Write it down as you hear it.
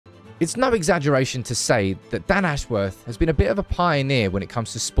It's no exaggeration to say that Dan Ashworth has been a bit of a pioneer when it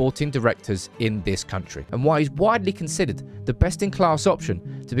comes to sporting directors in this country, and why he's widely considered the best-in-class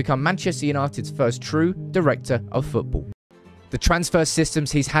option to become Manchester United's first true director of football. The transfer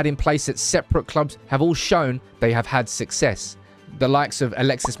systems he's had in place at separate clubs have all shown they have had success. The likes of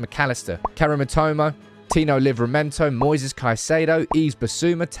Alexis McAllister, Karim Mitoma, Tino Livramento, Moises Caicedo, Yves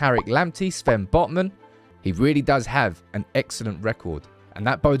Bissouma, Tariq Lamptey, Sven Botman. He really does have an excellent record, and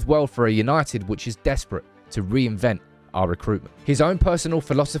that bodes well for a United which is desperate to reinvent our recruitment. His own personal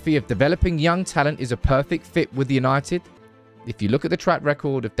philosophy of developing young talent is a perfect fit with United. If you look at the track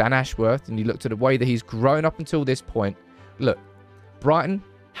record of Dan Ashworth and you look to the way that he's grown up until this point, look, Brighton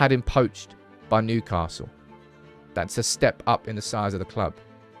had him poached by Newcastle. That's a step up in the size of the club.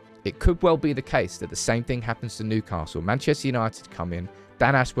 It could well be the case that the same thing happens to Newcastle. Manchester United come in,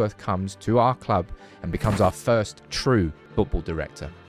 Dan Ashworth comes to our club and becomes our first true football director.